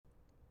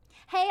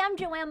I'm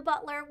Joanne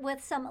Butler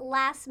with some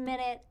last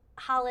minute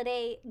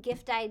holiday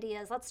gift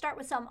ideas. Let's start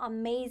with some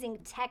amazing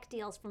tech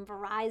deals from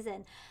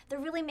Verizon.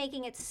 They're really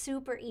making it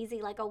super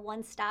easy, like a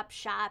one-stop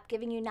shop,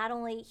 giving you not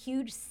only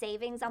huge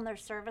savings on their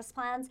service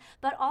plans,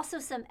 but also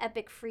some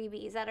epic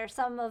freebies that are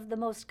some of the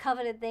most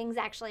coveted things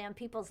actually on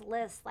people's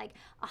lists, like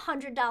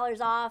 $100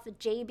 off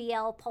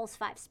JBL Pulse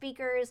 5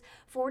 speakers,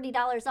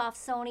 $40 off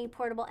Sony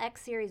Portable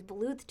X Series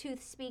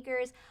Bluetooth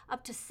speakers,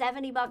 up to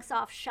 $70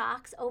 off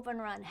Shokz Open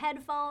Run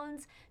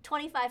headphones,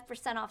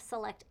 25% off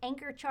select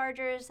Anker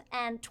chargers,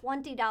 and $20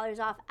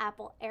 off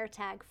Apple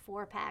AirTag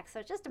 4-pack.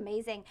 So it's just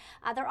amazing.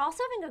 They're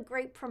also having a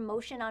great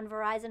promotion on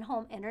Verizon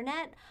Home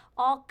Internet.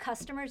 All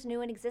customers,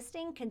 new and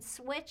existing, can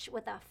switch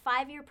with a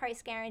 5-year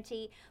price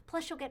guarantee.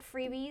 Plus, you'll get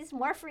freebies,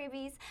 more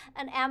freebies,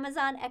 an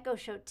Amazon Echo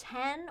Show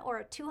 10 or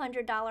a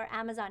 $200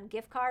 Amazon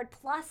gift card,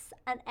 plus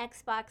an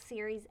Xbox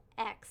Series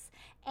X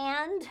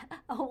and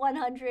a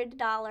 $100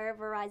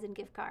 Verizon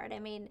gift card. I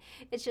mean,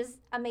 it's just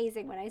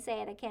amazing when I say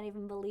it. I can't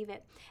even believe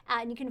it.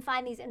 And you can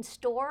find these in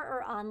store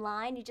or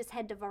online. You just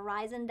head to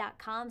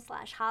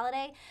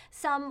verizon.com/holiday.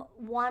 Some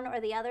one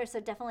or the other, so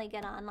definitely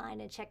get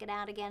online and check it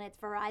out. Again, it's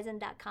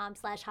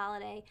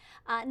verizon.com/holiday.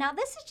 Now,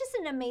 this is just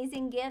an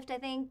amazing gift, I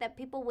think, that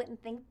people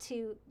wouldn't think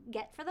to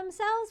get for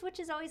themselves, which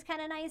is always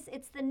kind of nice.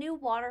 It's the new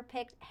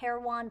Waterpik Hair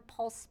Wand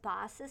Pulse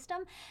Spa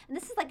system. And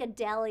this is like a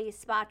daily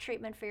spa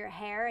treatment for your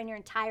hair and your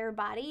entire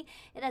body.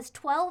 It has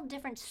 12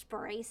 different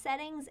spray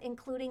settings,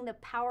 including the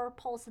Power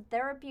Pulse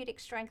Therapeutic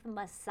Strength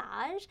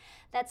Massage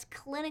that's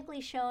clinically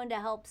shown to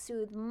help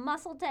soothe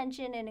muscle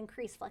tension and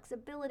increase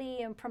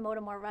flexibility and promote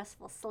a more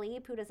restful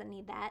sleep. Who doesn't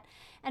need that?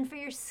 And for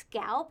your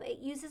scalp, it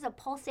uses a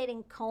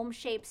pulsating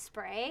comb-shaped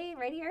spray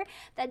right here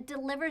that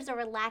delivers a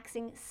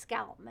relaxing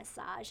scalp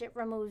massage. It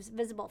removes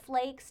visible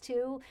flakes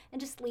too and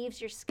just leaves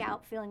your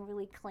scalp feeling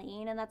really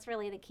clean. And that's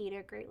really the key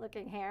to great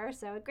looking hair.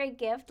 So a great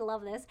gift.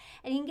 Love this.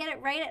 And you can get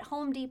it right at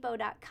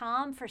homedepot.com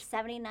for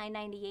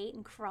 $79.98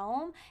 in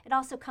chrome. It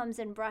also comes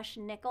in brushed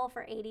nickel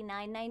for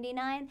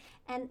 $89.99.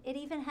 And it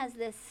even has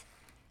this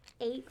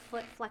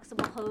 8-foot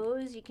flexible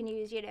hose you can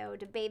use,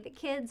 to bathe the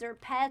kids or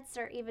pets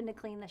or even to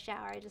clean the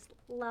shower. I just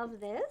love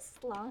this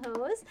long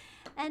hose.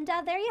 And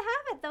there you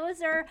have it.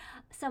 Those are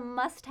some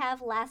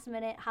must-have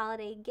last-minute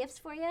holiday gifts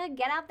for you.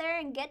 Get out there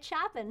and get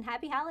shopping.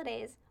 Happy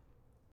holidays.